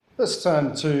Let's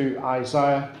turn to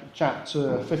Isaiah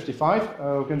chapter 55.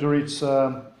 We're going to read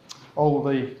all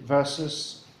the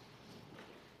verses.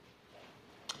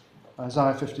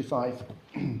 Isaiah 55.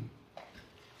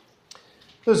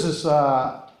 This is, in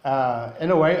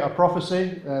a way, a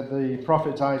prophecy. The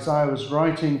prophet Isaiah was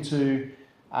writing to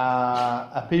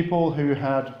a people who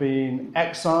had been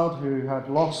exiled, who had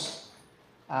lost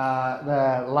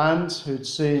their land, who'd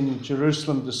seen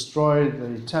Jerusalem destroyed,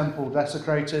 the temple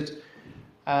desecrated.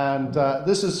 And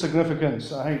this is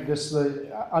significant. I think this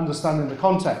understanding the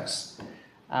context,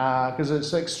 because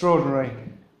it's extraordinary,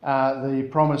 the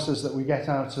promises that we get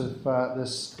out of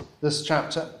this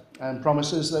chapter, and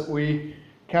promises that we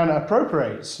can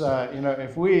appropriate.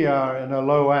 If we are in a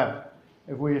low ebb,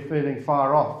 if we are feeling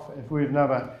far off, if we've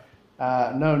never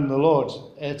known the Lord,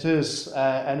 it is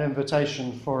an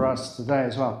invitation for us today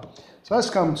as well. So let's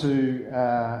come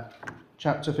to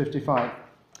chapter 55.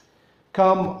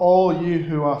 Come, all you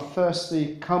who are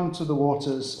thirsty, come to the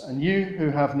waters, and you who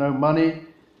have no money,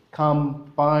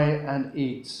 come buy and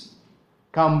eat.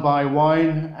 Come buy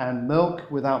wine and milk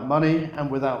without money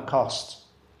and without cost.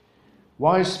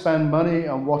 Why spend money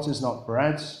on what is not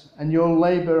bread, and your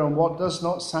labour on what does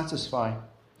not satisfy?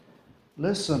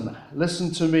 Listen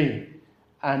to me,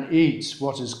 and eat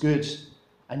what is good,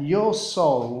 and your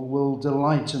soul will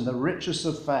delight in the riches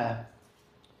of fare.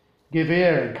 Give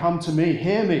ear and come to me,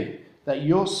 hear me, that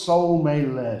your soul may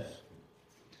live.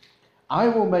 I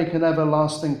will make an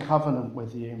everlasting covenant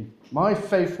with you. My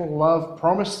faithful love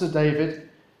promised to David.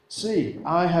 See,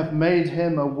 I have made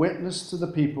him a witness to the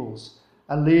peoples,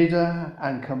 a leader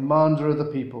and commander of the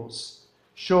peoples.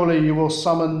 Surely you will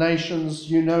summon nations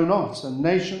you know not, and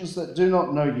nations that do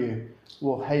not know you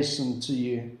will hasten to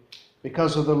you,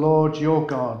 because of the Lord your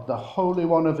God, the Holy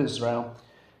One of Israel,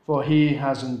 for he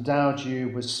has endowed you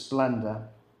with splendor.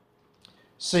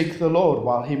 Seek the Lord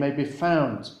while he may be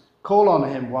found. Call on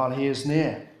him while he is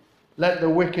near. Let the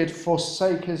wicked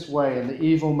forsake his way and the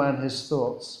evil man his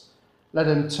thoughts. Let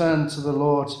him turn to the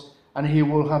Lord, and he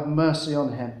will have mercy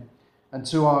on him, and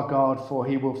to our God, for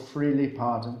he will freely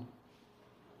pardon.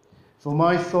 For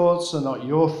my thoughts are not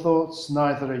your thoughts,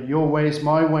 neither are your ways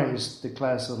my ways,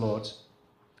 declares the Lord.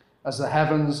 As the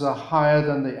heavens are higher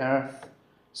than the earth,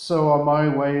 so are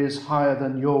my ways higher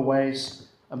than your ways,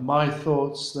 and my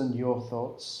thoughts than your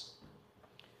thoughts.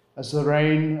 As the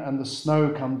rain and the snow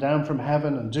come down from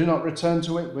heaven and do not return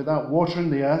to it without watering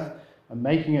the earth and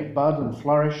making it bud and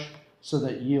flourish, so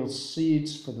that it yields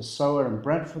seeds for the sower and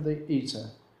bread for the eater,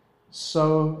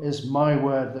 so is my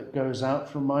word that goes out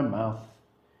from my mouth.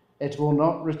 It will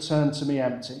not return to me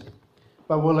empty,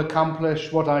 but will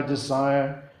accomplish what I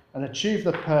desire and achieve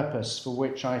the purpose for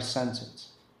which I sent it.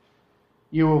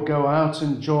 You will go out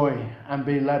in joy and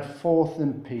be led forth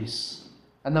in peace,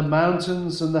 and the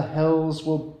mountains and the hills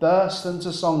will burst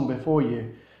into song before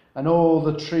you, and all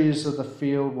the trees of the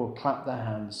field will clap their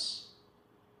hands.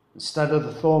 Instead of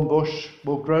the thorn bush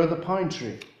will grow the pine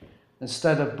tree.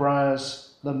 Instead of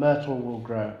briars, the myrtle will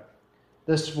grow.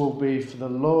 This will be for the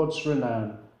Lord's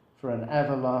renown, for an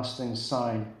everlasting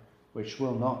sign which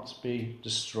will not be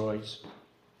destroyed.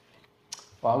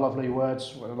 What lovely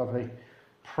words, what a lovely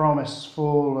promise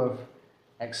full of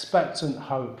expectant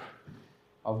hope,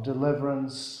 of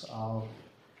deliverance, of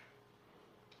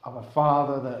a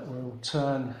Father that will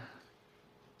turn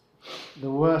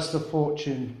the worst of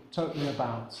fortune totally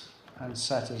about and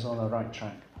set us on the right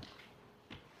track.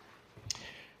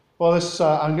 Well,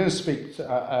 I'm going to speak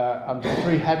under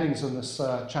three headings in this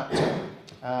chapter.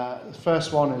 The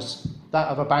first one is that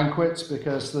of a banquet,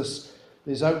 because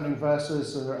these opening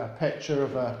verses are a picture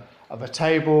of a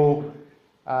table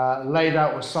laid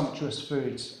out with sumptuous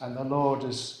foods, and the Lord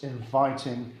is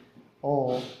inviting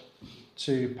all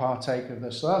to partake of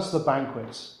this. So that's the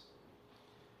banquet.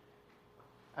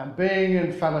 And being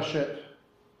in fellowship,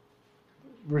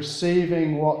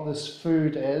 receiving what this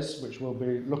food is, which we'll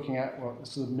be looking at, what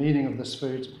is the meaning of this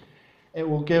food, it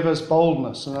will give us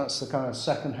boldness, and that's the kind of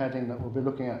second heading that we'll be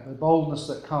looking at, the boldness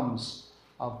that comes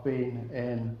of being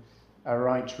in a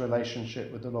right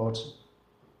relationship with the Lord.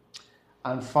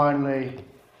 And finally,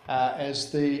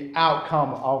 is the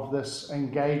outcome of this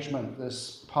engagement,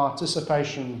 this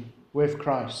participation with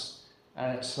Christ,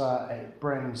 and it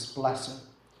brings blessing.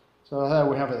 So there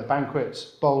we have it, the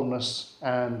banquet, boldness,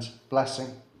 and blessing.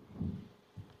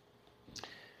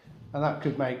 And that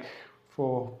could make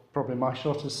for probably my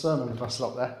shortest sermon if I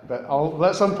stop there, but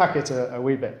let's unpack it a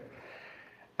wee bit.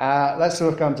 Let's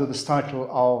look under this title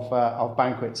of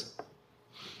banquet.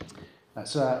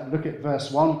 Let's look at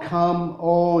verse 1. Come,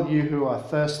 all you who are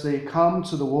thirsty, come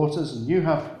to the waters, and you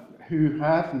who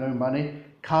have no money,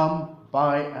 come,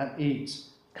 buy and eat.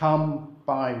 Come,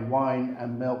 buy wine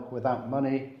and milk without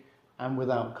money and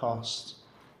without cost.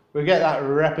 We get that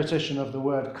repetition of the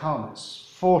word come. It's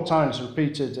 4 times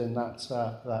repeated in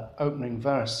that opening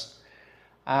verse.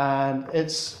 And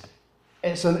it's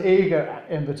an eager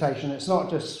invitation. It's not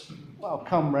just, well,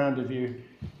 come round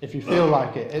if you feel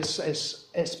like it.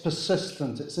 It's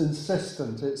persistent. It's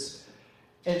insistent.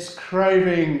 It's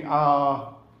craving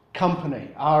our company,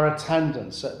 our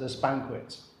attendance at this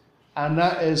banquet. And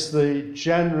that is the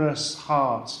generous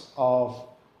heart of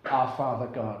our Father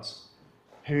God,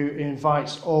 who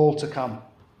invites all to come.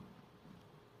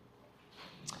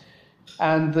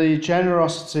 And the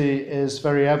generosity is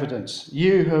very evident.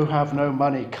 You who have no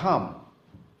money, come.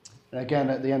 And again,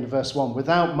 at the end of verse 1,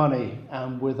 without money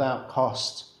and without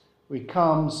cost. We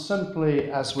come simply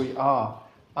as we are.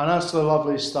 And that's the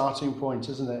lovely starting point,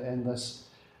 isn't it, in this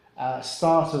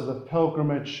start of the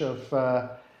pilgrimage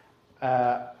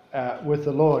with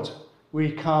the Lord.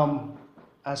 We come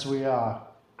as we are.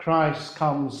 Christ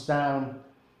comes down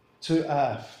to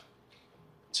earth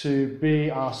to be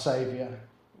our Saviour.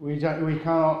 We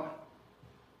cannot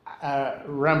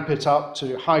ramp it up,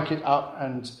 to hike it up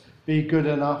and be good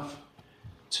enough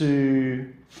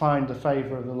to find the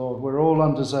favour of the Lord. We're all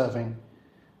undeserving.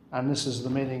 And this is the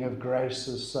meaning of grace,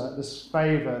 this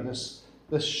favour, this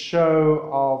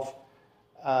show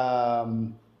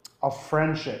of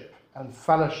friendship and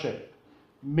fellowship,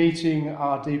 meeting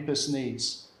our deepest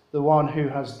needs. The one who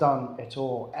has done it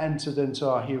all, entered into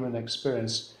our human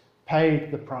experience, paid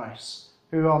the price,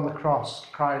 who on the cross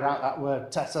cried out that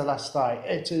word, tetelestai,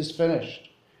 it is finished,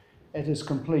 it is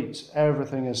complete,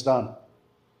 everything is done.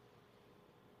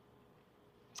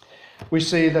 We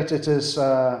see that it is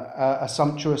a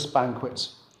sumptuous banquet.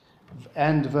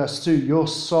 End verse 2, your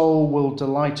soul will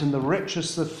delight in the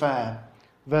richest of fare.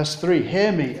 Verse 3,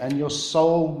 hear me and your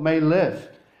soul may live.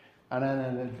 And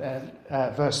then in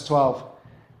verse 12,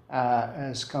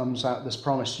 as comes out this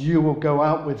promise, you will go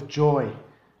out with joy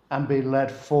and be led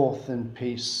forth in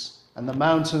peace. And the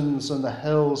mountains and the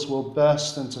hills will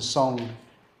burst into song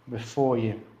before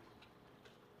you.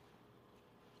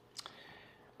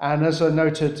 And as I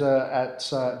noted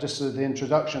just at the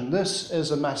introduction, this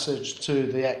is a message to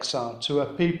the exile, to a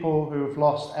people who have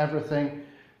lost everything,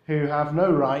 who have no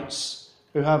rights,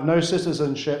 who have no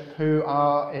citizenship, who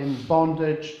are in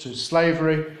bondage to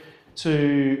slavery,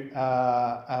 to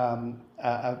a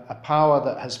power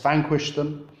that has vanquished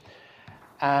them.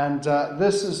 And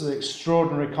this is the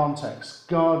extraordinary context.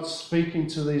 God speaking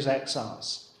to these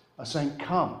exiles, saying,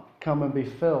 come and be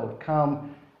filled,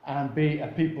 come and be a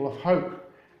people of hope.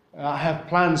 I have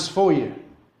plans for you.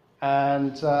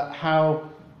 And how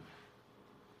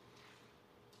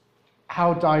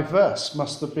diverse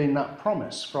must have been that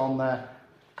promise from their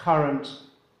current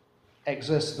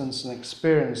existence and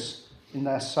experience in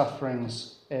their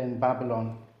sufferings in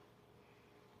Babylon.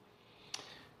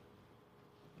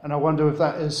 And I wonder if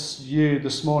that is you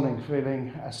this morning,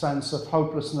 feeling a sense of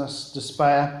hopelessness,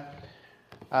 despair,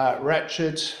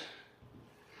 wretched,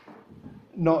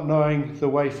 not knowing the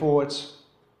way forward.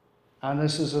 And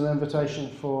this is an invitation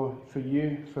for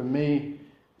you, for me,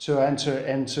 to enter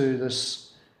into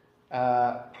this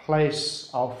place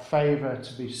of favour,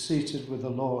 to be seated with the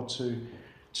Lord,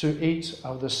 to eat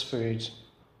of this food.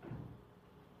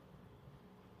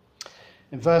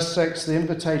 In verse 6, the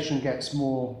invitation gets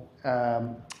more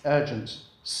urgent.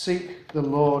 Seek the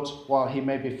Lord while he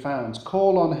may be found.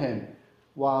 Call on him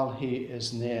while he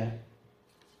is near.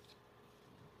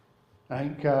 I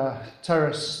think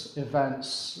terrorist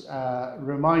events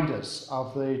remind us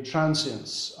of the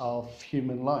transience of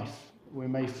human life. We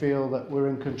may feel that we're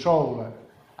in control, that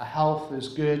our health is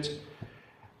good,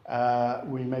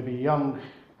 we may be young,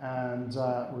 and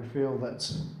we feel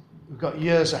that we've got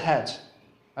years ahead,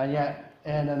 and yet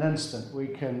in an instant we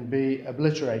can be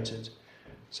obliterated,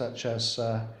 such as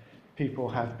people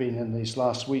have been in these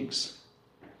last weeks.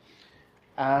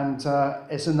 And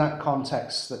it's in that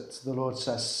context that the Lord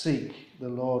says, seek the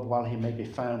Lord while he may be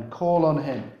found. Call on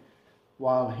him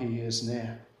while he is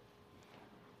near.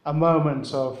 A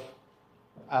moment of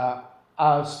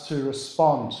us to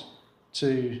respond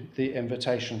to the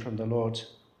invitation from the Lord.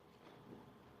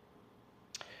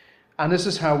 And this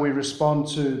is how we respond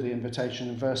to the invitation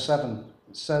in verse 7.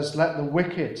 It says, let the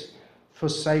wicked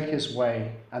forsake his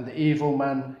way and the evil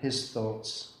man his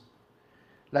thoughts.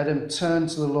 Let him turn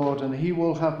to the Lord, and he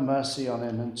will have mercy on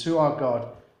him, and to our God,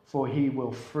 for he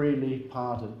will freely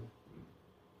pardon.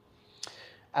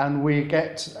 And we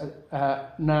get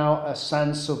now a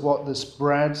sense of what this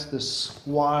bread, this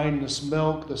wine, this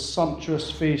milk, this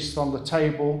sumptuous feast on the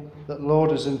table that the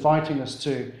Lord is inviting us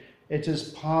to. It is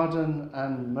pardon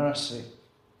and mercy.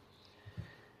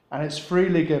 And it's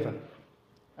freely given.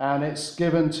 And it's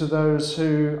given to those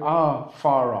who are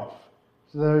far off,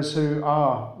 to those who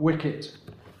are wicked.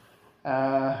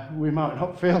 We might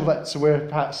not feel that we're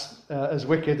perhaps as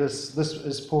wicked as this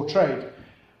is portrayed,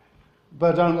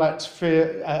 but don't let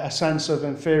fear, a sense of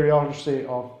inferiority,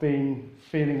 of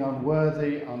feeling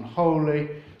unworthy,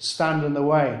 unholy, stand in the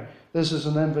way. This is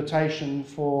an invitation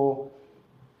for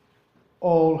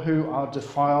all who are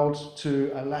defiled to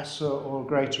a lesser or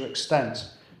greater extent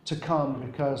to come,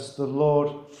 because the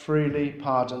Lord freely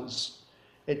pardons.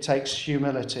 It takes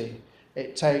humility.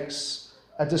 It takes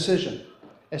a decision.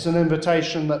 It's an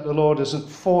invitation that the Lord isn't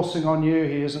forcing on you.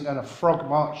 He isn't going to frog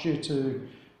march you to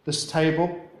this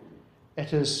table.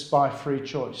 It is by free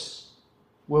choice.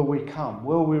 Will we come?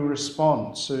 Will we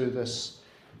respond to this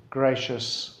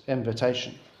gracious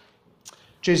invitation?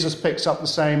 Jesus picks up the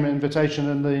same invitation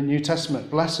in the New Testament.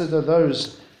 Blessed are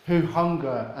those who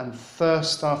hunger and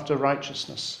thirst after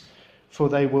righteousness, for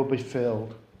they will be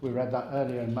filled. We read that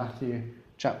earlier in Matthew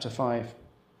chapter 5.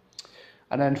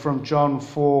 And then from John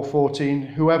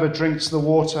 4:14, whoever drinks the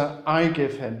water I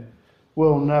give him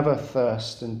will never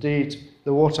thirst. Indeed,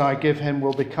 the water I give him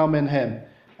will become in him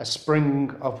a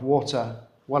spring of water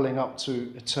welling up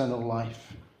to eternal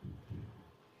life.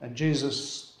 And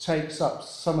Jesus takes up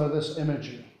some of this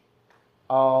imagery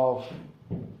of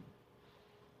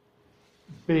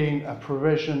being a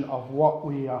provision of what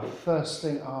we are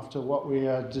thirsting after, what we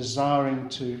are desiring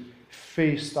to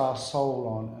feast our soul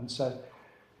on, and said,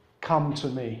 come to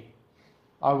me,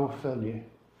 I will fill you.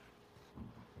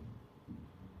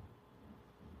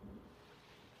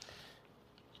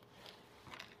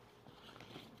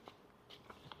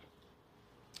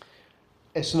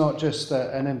 It's not just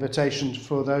an invitation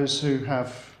for those who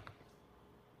have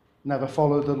never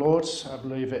followed the Lord. I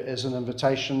believe it is an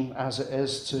invitation, as it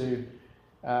is to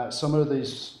some of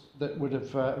these that would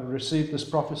have received this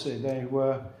prophecy. They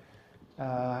were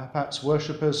perhaps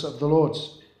worshippers of the Lord.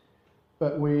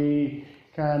 But we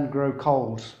can grow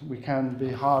cold. We can be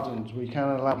hardened. We can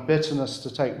allow bitterness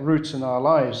to take root in our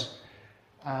lives.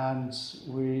 And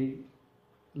we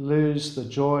lose the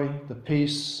joy, the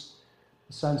peace,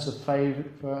 the sense of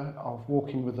favour of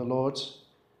walking with the Lord.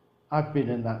 I've been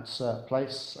in that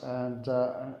place, and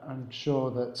I'm sure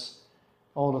that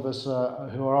all of us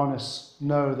who are honest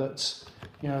know that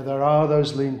there are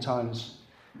those lean times.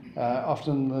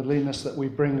 Often the leanness that we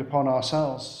bring upon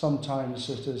ourselves. Sometimes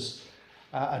it is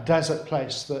a desert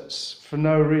place that's for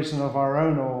no reason of our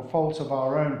own or fault of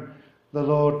our own. The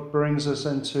Lord brings us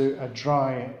into a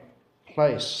dry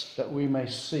place that we may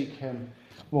seek him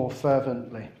more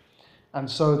fervently. And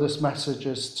so this message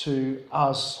is to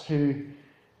us who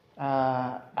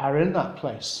are in that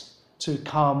place to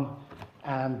come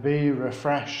and be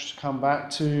refreshed, come back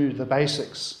to the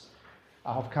basics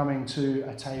of coming to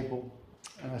a table,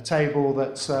 and a table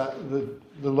that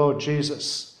the Lord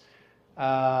Jesus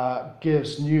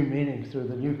gives new meaning through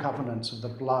the new covenant of the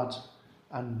blood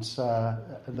and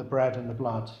the bread and the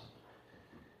blood.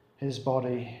 His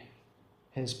body,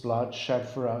 his blood shed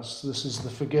for us. This is the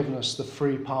forgiveness, the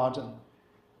free pardon.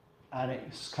 And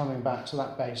it's coming back to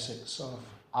that basics of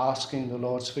asking the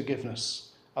Lord's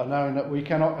forgiveness, of knowing that we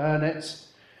cannot earn it,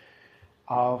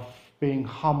 of being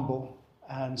humble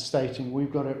and stating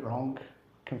we've got it wrong,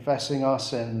 confessing our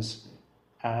sins,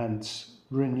 and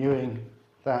renewing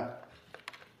that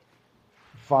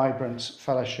vibrant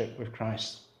fellowship with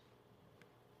Christ.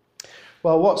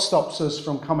 Well, what stops us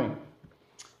from coming?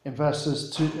 In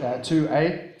verses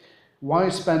 2a, why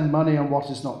spend money on what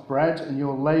is not bread and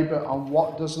your labour on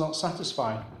what does not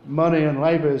satisfy? Money and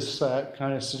labour is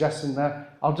kind of suggesting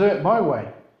that I'll do it my way.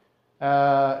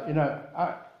 I've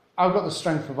got the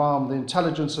strength of arm, the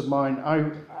intelligence of mind.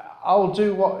 I'll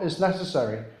do what is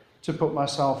necessary to put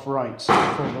myself right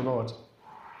before the Lord.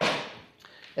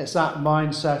 It's that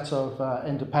mindset of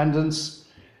independence,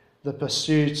 the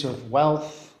pursuit of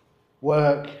wealth,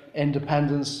 work,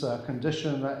 independence,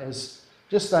 condition that is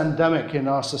just endemic in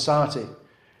our society.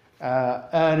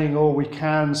 Earning all we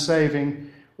can, saving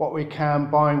what we can,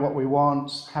 buying what we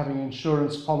want, having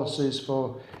insurance policies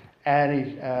for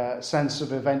any sense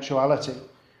of eventuality,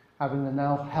 having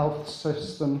the health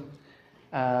system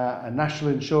and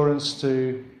national insurance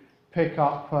to pick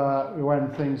up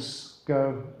when things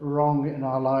go wrong in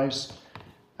our lives.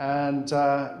 And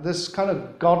this kind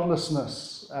of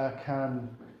godlessness can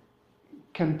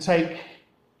take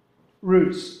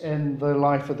roots in the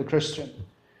life of the Christian.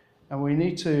 And we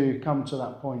need to come to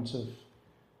that point of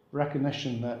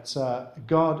recognition that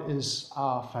God is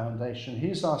our foundation.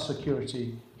 He's our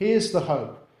security. He is the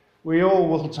hope. We all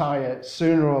will die it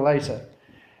sooner or later.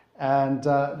 And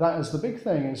that is the big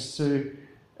thing, is to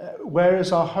Where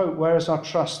is our hope? Where is our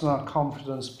trust and our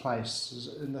confidence placed? Is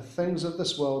it in the things of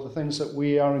this world, the things that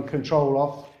we are in control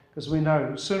of? Because we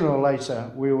know sooner or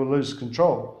later we will lose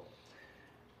control.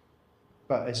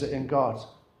 But is it in God?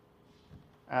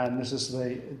 And this is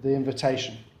the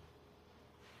invitation.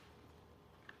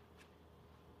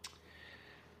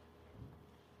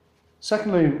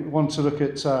 Secondly, we want to look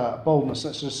at boldness.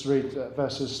 Let's just read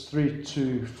verses 3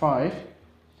 to 5.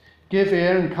 Give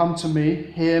ear and come to me,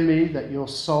 hear me, that your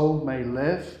soul may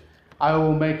live. I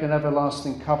will make an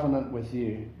everlasting covenant with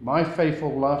you. My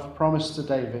faithful love promised to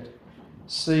David.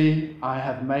 See, I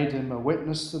have made him a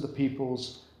witness to the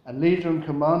peoples, a leader and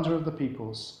commander of the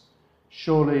peoples.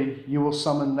 Surely you will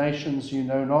summon nations you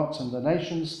know not, and the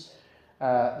nations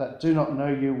that do not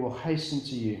know you will hasten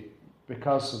to you,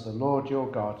 because of the Lord your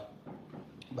God,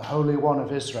 the Holy One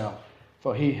of Israel,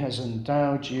 for he has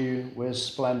endowed you with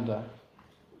splendor.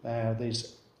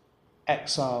 These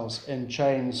exiles in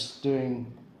chains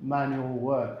doing manual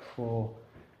work for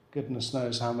goodness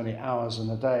knows how many hours in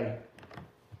a day.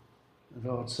 The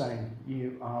Lord saying,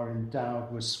 you are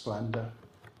endowed with splendor.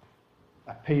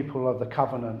 A people of the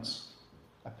covenant,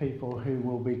 a people who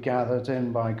will be gathered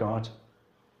in by God.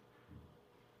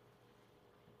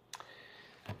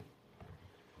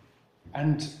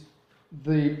 And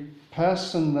the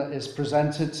person that is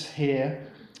presented here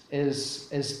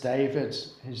is David.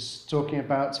 He's talking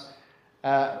about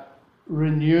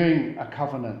renewing a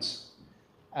covenant,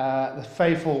 the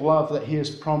faithful love that he has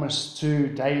promised to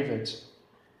David.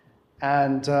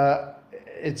 And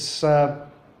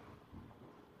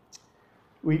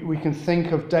we can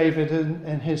think of David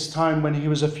in his time when he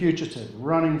was a fugitive,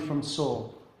 running from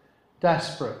Saul,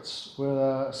 desperate, with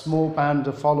a small band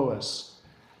of followers,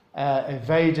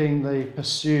 evading the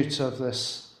pursuit of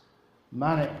this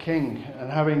manic king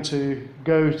and having to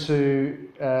go to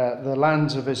the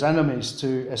lands of his enemies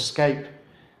to escape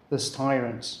this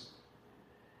tyrant.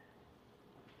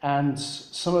 And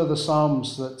some of the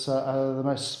psalms that are the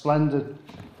most splendid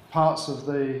parts of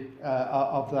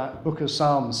that book of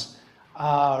Psalms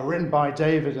are written by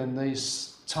David in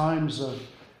these times of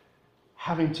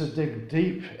having to dig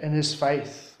deep in his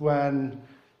faith, when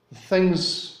the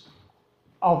things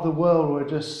of the world were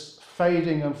just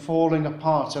fading and falling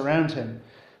apart around him,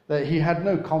 that he had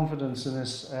no confidence in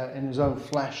his own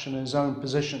flesh and his own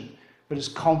position, but his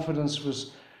confidence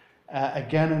was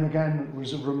again and again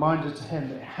was a reminder to him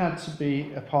that it had to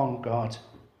be upon God.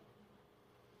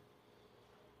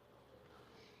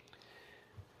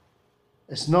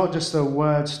 It's not just a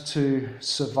word to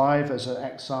survive as an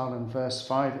exile in verse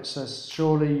 5. It says,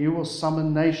 surely you will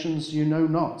summon nations you know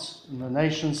not, and the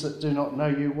nations that do not know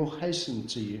you will hasten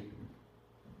to you.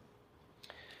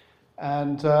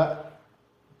 And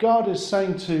God is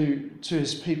saying to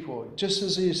his people, just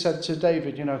as he said to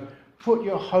David, put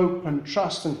your hope and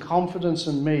trust and confidence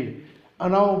in me,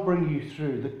 and I will bring you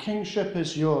through. The kingship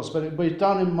is yours, but it will be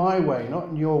done in my way, not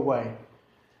in your way.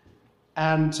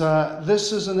 And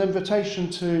this is an invitation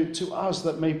to us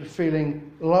that may be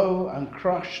feeling low and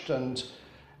crushed and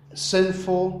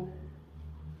sinful.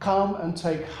 Come and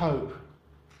take hope.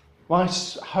 My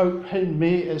hope in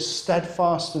me is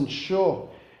steadfast and sure.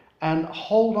 And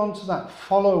hold on to that.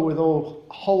 Follow with all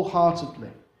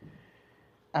wholeheartedly.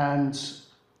 And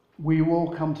we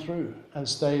will come through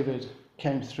as David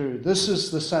came through. This is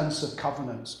the sense of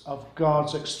covenant, of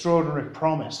God's extraordinary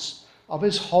promise, of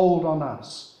his hold on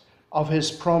us, of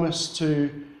his promise to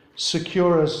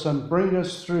secure us and bring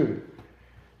us through.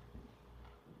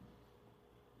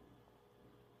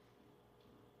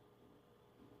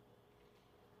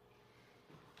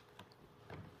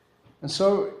 And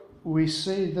so we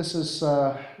see this is,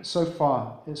 so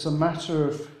far, it's a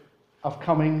matter of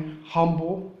coming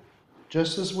humble,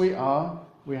 just as we are.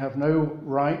 We have no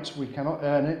right, we cannot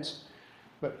earn it,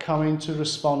 but coming to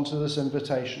respond to this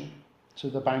invitation, to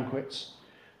the banquet,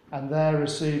 and there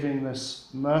receiving this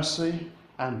mercy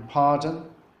and pardon.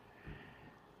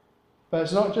 But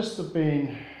it's not just of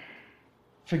being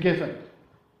forgiven.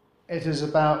 It is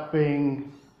about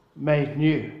being made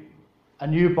new, a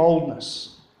new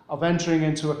boldness of entering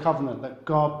into a covenant that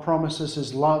God promises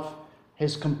his love,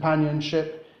 his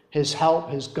companionship, his help,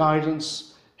 his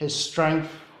guidance, his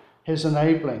strength, his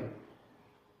enabling.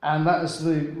 And that is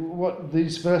what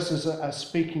these verses are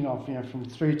speaking of, from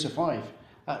 3 to 5.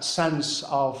 That sense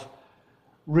of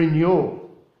renewal,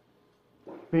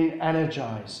 being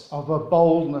energized, of a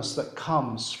boldness that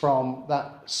comes from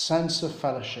that sense of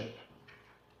fellowship.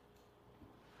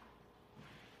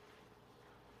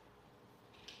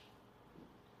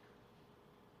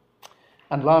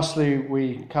 And lastly,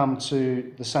 we come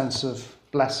to the sense of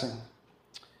blessing.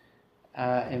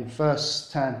 In verse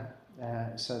 10,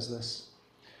 it says this: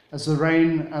 As the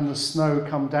rain and the snow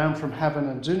come down from heaven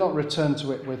and do not return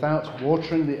to it without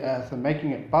watering the earth and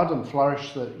making it bud and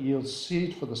flourish, that it yields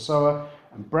seed for the sower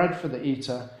and bread for the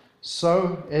eater,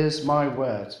 so is my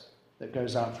word that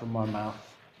goes out from my mouth.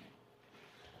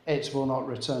 It will not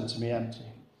return to me empty.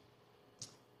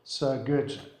 It's a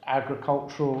good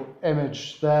agricultural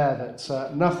image there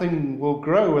that nothing will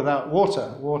grow without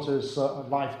water. Water is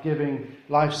life-giving,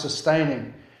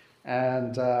 life-sustaining.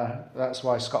 And that's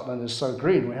why Scotland is so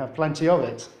green. We have plenty of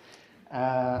it.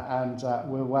 And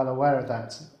we're well aware of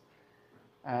that.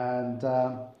 And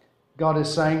God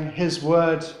is saying his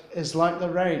word is like the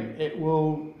rain. It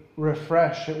will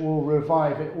refresh, it will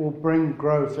revive, it will bring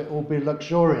growth, it will be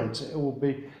luxuriant, it will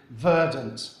be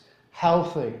verdant,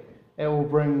 healthy. It will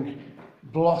bring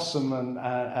blossom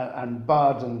and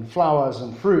bud and flowers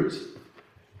and fruit.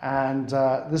 And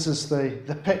this is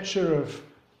the picture of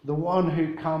the one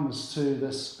who comes to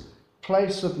this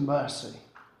place of mercy,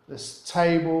 this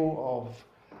table of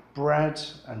bread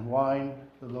and wine,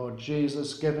 the Lord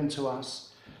Jesus given to us,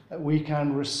 that we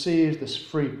can receive this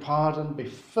free pardon, be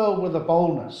filled with the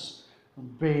boldness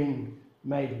of being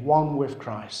made one with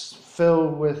Christ,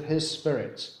 filled with his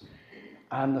Spirit,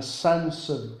 and the sense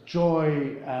of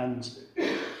joy and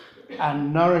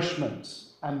nourishment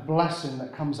and blessing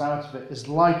that comes out of it is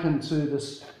likened to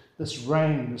this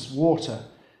rain, this water,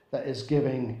 that is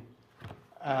giving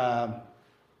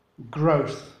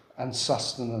growth and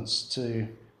sustenance to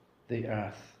the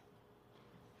earth.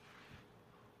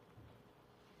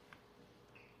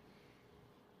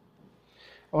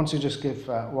 I want to just give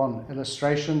one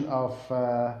illustration of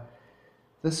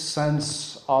this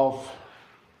sense of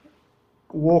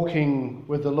walking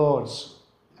with the Lord.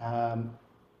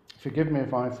 Forgive me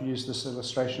if I've used this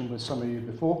illustration with some of you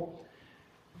before.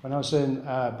 When I was in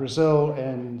Brazil,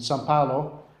 in São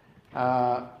Paulo,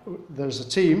 there's a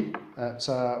team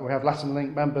that we have Latin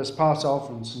Link members part of,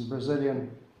 and some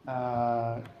Brazilian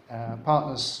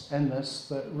partners in this,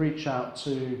 that reach out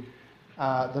to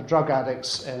the drug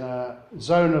addicts in a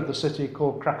zone of the city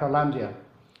called Cracolândia.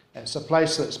 It's a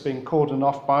place that's been cordoned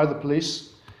off by the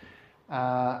police,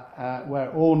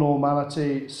 where all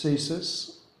normality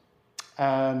ceases.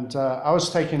 And I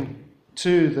was taken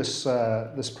to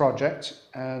this project,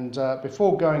 and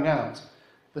before going out,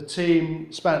 the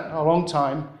team spent a long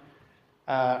time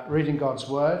reading God's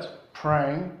word,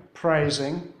 praying,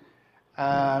 praising,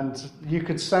 and you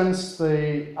could sense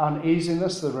the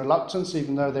uneasiness, the reluctance,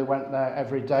 even though they went there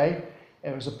every day.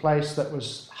 It was a place that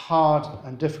was hard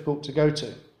and difficult to go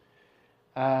to.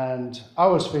 And I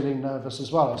was feeling nervous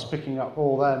as well. I was picking up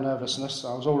all their nervousness.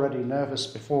 I was already nervous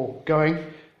before going,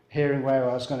 hearing where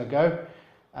I was going to go.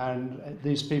 And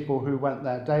these people who went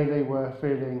there daily were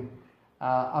feeling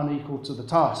unequal to the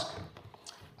task.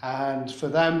 And for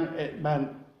them, it meant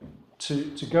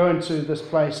to go into this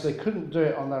place, they couldn't do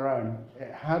it on their own.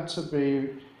 It had to be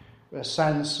a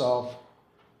sense of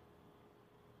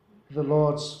the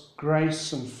Lord's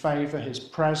grace and favour, his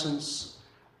presence,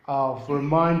 of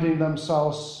reminding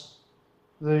themselves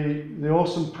the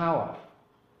awesome power,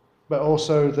 but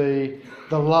also the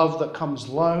love that comes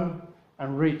low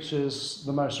and reaches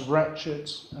the most wretched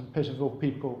and pitiful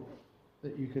people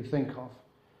that you could think of.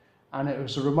 And it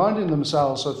was reminding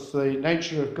themselves of the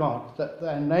nature of God that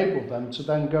enabled them to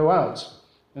then go out.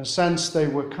 In a sense, they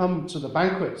were come to the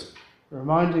banquet,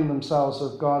 reminding themselves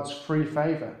of God's free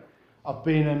favour, of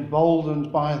being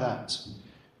emboldened by that.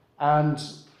 And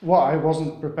what I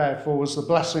wasn't prepared for was the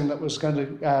blessing that was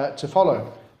going to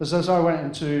follow. Because as I went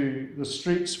into the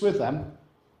streets with them,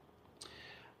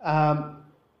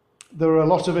 there were a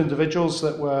lot of individuals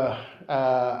that were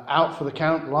out for the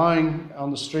count, lying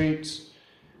on the street,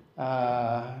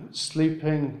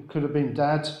 sleeping, could have been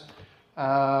dead,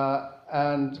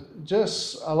 and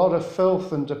just a lot of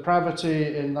filth and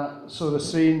depravity in that sort of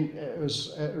scene.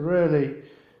 It really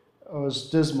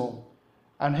was dismal.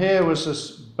 And here was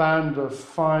this band of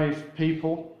 5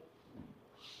 people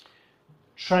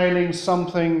trailing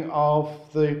something of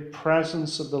the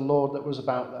presence of the Lord that was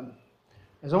about them.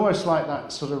 It's almost like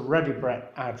that sort of Ready Brek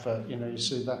advert, you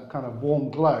see that kind of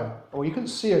warm glow. Or you couldn't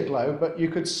see a glow, but you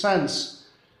could sense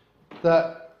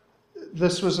that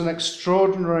this was an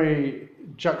extraordinary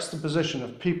juxtaposition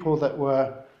of people that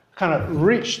were kind of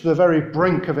reached the very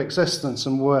brink of existence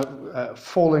and were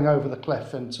falling over the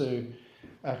cliff into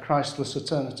Christless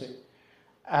eternity.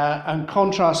 And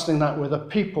contrasting that with a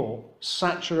people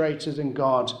saturated in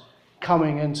God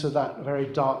coming into that very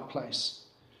dark place.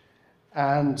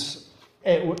 And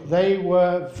they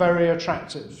were very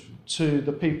attractive to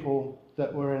the people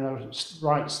that were in a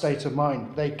right state of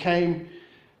mind. They came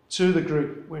to the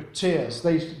group with tears.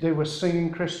 They were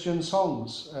singing Christian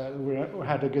songs. We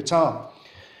had a guitar.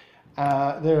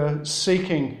 They're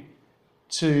seeking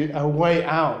a way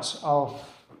out of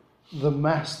the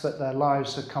mess that their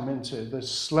lives had come into, the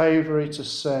slavery to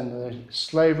sin, the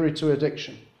slavery to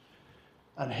addiction.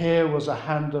 And here was a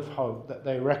hand of hope that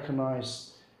they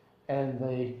recognized in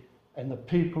the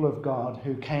people of God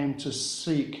who came to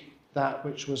seek that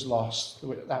which was lost,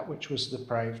 that which was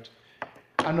depraved.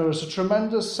 And there was a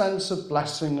tremendous sense of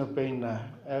blessing of being there.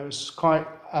 It was quite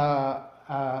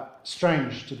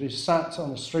strange to be sat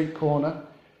on a street corner,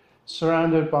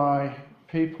 surrounded by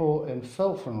people in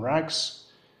filth and rags,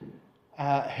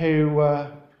 who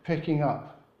were picking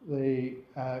up the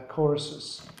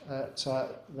choruses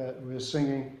that we were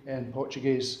singing in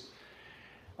Portuguese,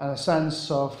 and a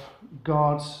sense of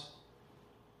God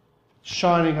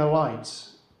shining a light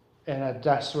in a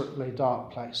desperately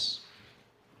dark place.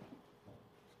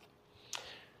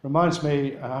 Reminds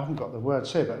me, I haven't got the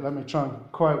words here, but let me try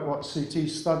and quote what C.T.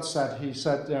 Studd said. He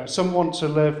said, some want to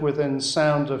live within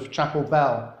sound of Chapel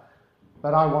Bell,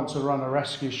 but I want to run a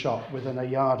rescue shop within a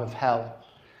yard of hell.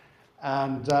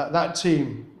 And that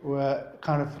team were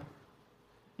kind of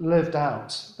lived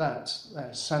out that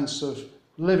sense of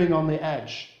living on the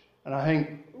edge. And I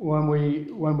think when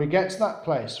we get to that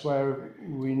place where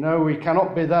we know we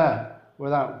cannot be there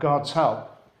without God's help,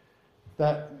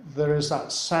 that there is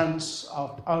that sense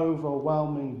of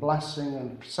overwhelming blessing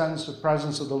and sense of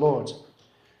presence of the Lord.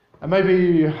 And maybe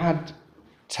you had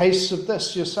tastes of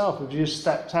this yourself if you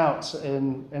stepped out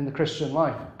in the Christian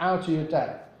life, out of your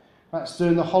depth. That's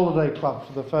doing the holiday club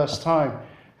for the first time,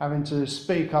 having to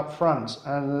speak up front,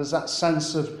 and there's that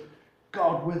sense of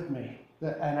God with me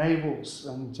that enables,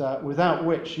 and without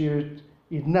which you'd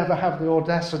never have the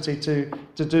audacity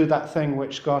to do that thing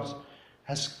which God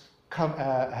has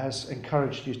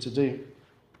encouraged you to do.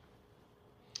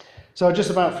 So I just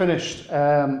about finished.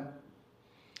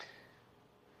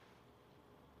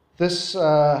 This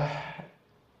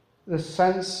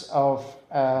sense of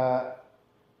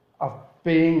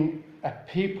being a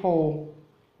people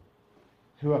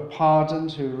who are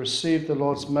pardoned, who receive the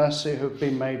Lord's mercy, who have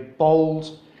been made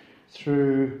bold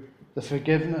through the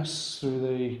forgiveness, through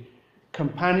the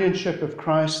companionship of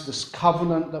Christ, this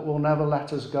covenant that will never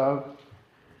let us go.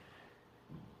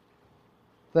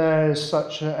 There is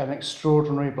such an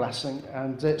extraordinary blessing,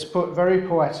 and it's put very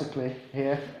poetically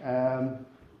here.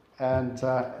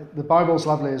 The Bible's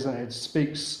lovely, isn't it? It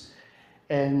speaks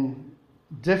in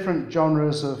different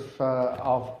genres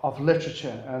of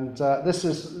literature, and this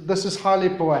is highly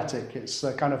poetic. It's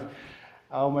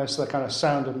almost a kind of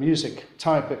Sound of Music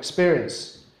type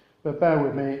experience. But bear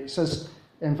with me. It says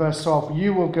in verse 12,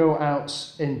 "You will go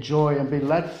out in joy and be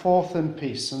led forth in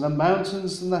peace, and the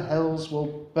mountains and the hills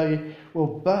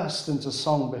will burst into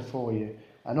song before you,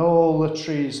 and all the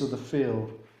trees of the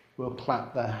field will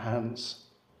clap their hands."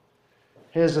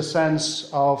 Here's a sense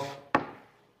of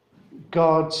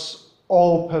God's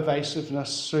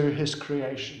all-pervasiveness through his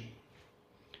creation,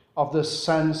 of this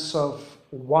sense of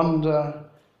wonder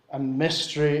and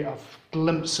mystery of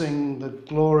glimpsing the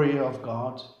glory of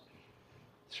God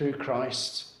through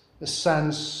Christ, the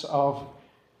sense of,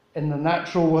 in the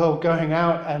natural world, going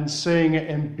out and seeing it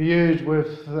imbued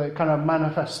with the kind of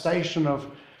manifestation of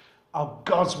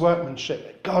God's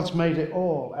workmanship. God's made it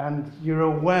all, and you're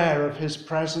aware of his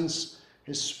presence,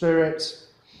 his Spirit.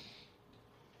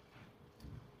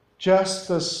 Just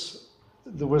as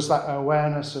there was that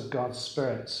awareness of God's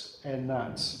Spirit in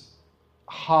that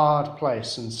hard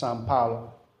place in Sao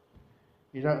Paulo,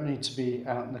 you don't need to be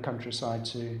out in the countryside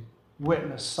to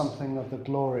witness something of the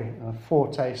glory and a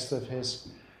foretaste of his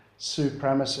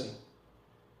supremacy.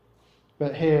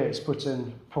 But here it's put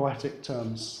in poetic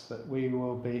terms, that we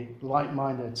will be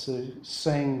like-minded to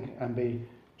sing and be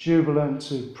jubilant,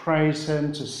 to praise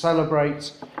him, to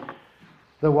celebrate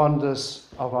the wonders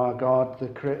of our God,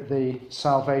 the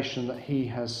salvation that he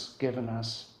has given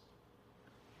us.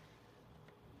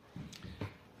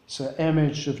 It's an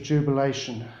image of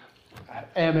jubilation, an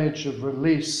image of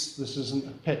release. This isn't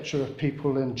a picture of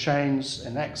people in chains,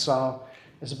 in exile.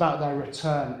 It's about their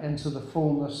return into the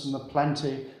fullness and the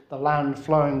plenty, the land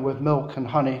flowing with milk and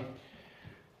honey.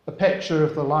 A picture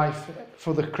of the life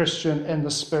for the Christian in the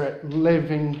Spirit,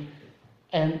 living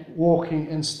and walking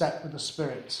in step with the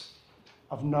Spirit,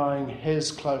 of knowing his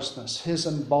closeness, his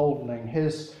emboldening,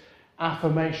 his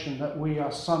affirmation that we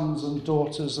are sons and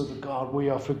daughters of the God. We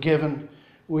are forgiven,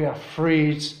 we are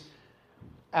freed,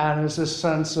 and there's this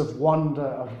sense of wonder,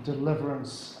 of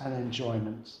deliverance and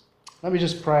enjoyment. Let me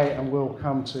just pray and we'll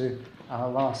come to our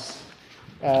last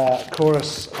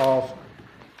chorus of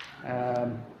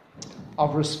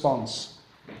response.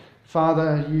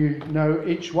 Father, you know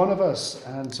each one of us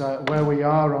and where we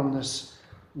are on this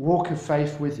walk of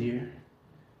faith with you.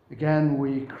 Again,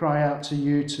 we cry out to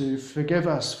you to forgive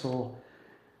us for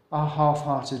our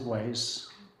half-hearted ways.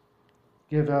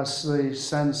 Give us the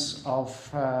sense of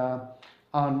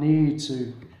our need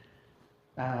to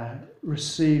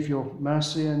receive your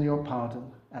mercy and your pardon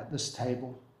at this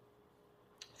table.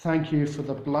 Thank you for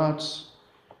the blood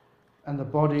and the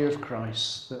body of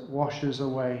Christ that washes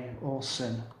away all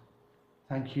sin.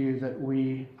 Thank you that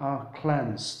we are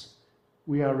cleansed,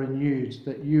 we are renewed,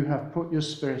 that you have put your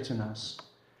Spirit in us.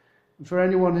 And for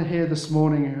anyone here this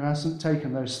morning who hasn't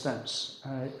taken those steps,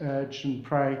 I urge and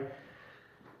pray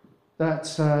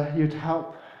that you'd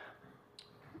help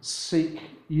seek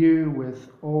you with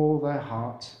all their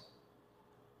heart,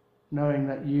 knowing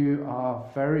that you are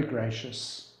very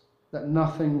gracious, that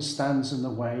nothing stands in the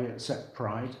way except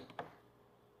pride.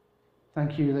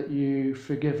 Thank you that you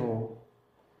forgive all,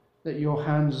 that your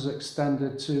hand is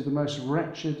extended to the most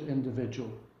wretched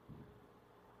individual,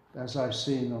 as I've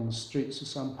seen on the streets of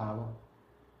São Paulo.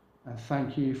 And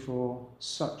thank you for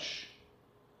such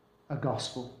a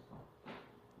gospel,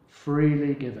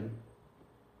 freely given,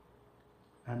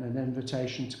 and an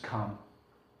invitation to come.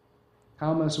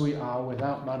 Come as we are,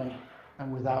 without money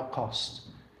and without cost,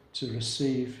 to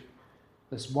receive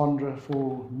this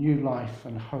wonderful new life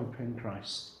and hope in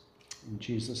Christ. In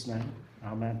Jesus' name,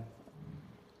 amen.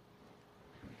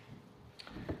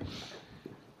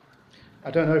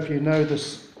 I don't know if you know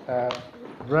this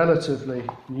relatively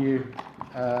new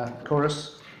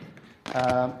chorus,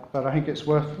 but I think it's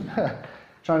worth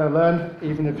trying to learn,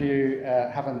 even if you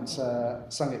haven't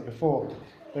sung it before.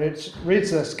 But it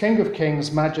reads this: King of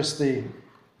Kings, Majesty,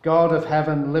 God of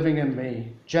heaven, living in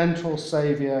me, gentle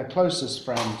Saviour, closest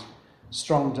friend,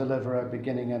 strong deliverer,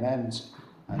 beginning and end,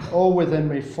 and all within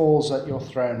me falls at your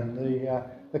throne. And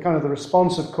the kind of the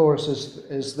responsive chorus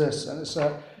is this, and it's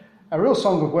a real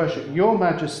song of worship. Your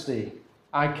Majesty,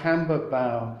 I can but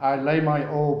bow, I lay my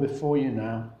all before you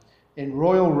now. In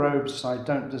royal robes I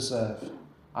don't deserve,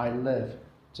 I live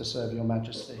to serve your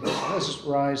Majesty. So let's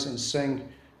rise and sing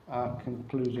our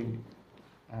concluding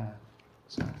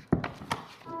song.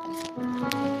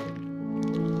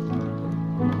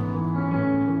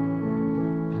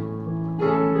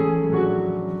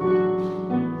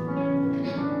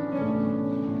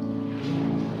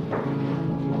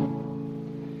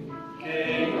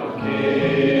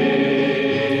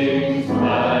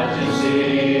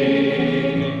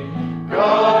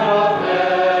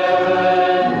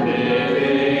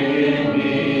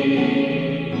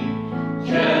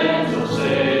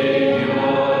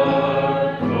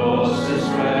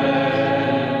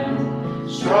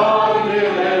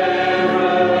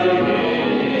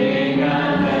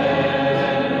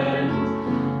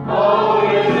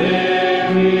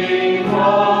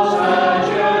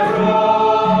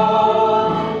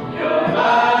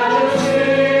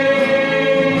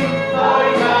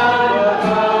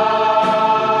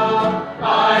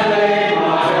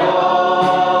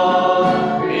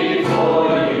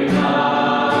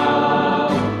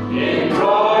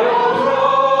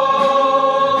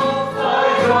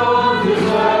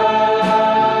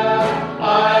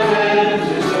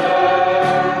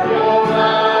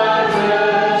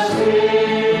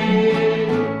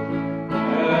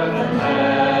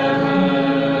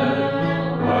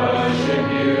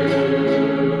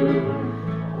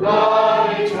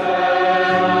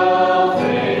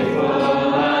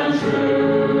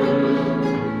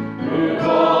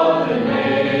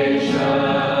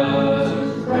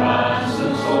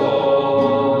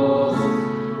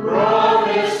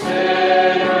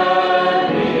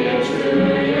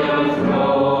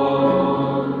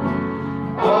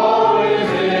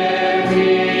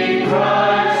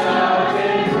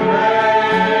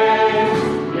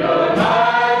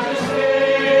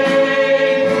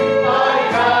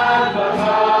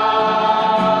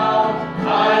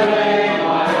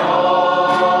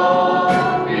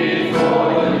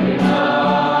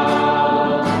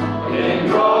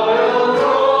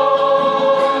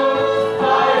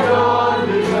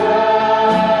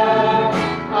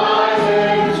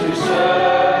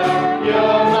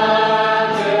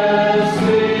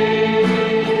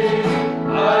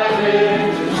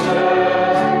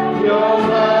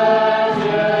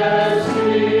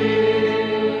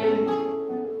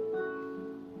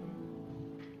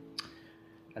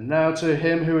 To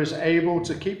him who is able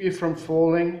to keep you from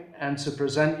falling and to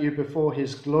present you before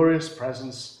his glorious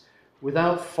presence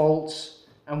without fault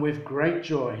and with great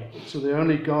joy, to the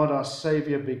only God our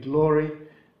Saviour be glory,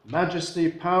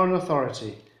 majesty, power and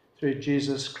authority through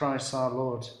Jesus Christ our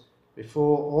Lord,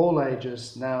 before all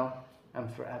ages, now and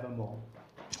forevermore.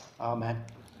 Amen.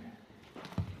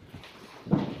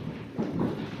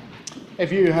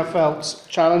 If you have felt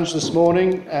challenged this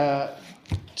morning,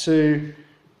 to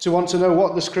want to know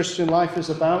what this Christian life is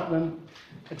about, then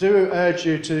I do urge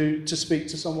you to speak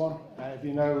to someone. If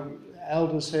you know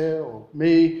elders here, or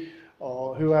me,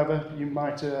 or whoever you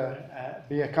might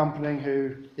be accompanying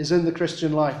who is in the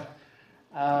Christian life,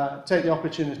 take the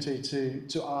opportunity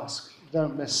to ask.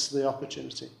 Don't miss the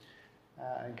opportunity.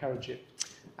 I encourage you.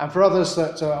 And for others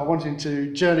that are wanting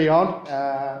to journey on,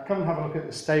 come and have a look at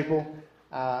the stable.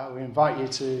 We invite you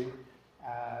to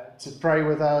pray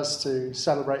with us, to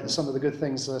celebrate some of the good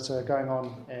things that are going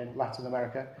on in Latin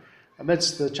America,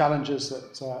 amidst the challenges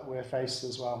that we're faced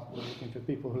as well. We're looking for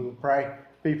people who will pray,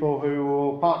 people who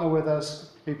will partner with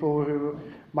us, people who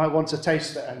might want to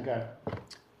taste it and go.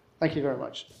 Thank you very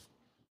much.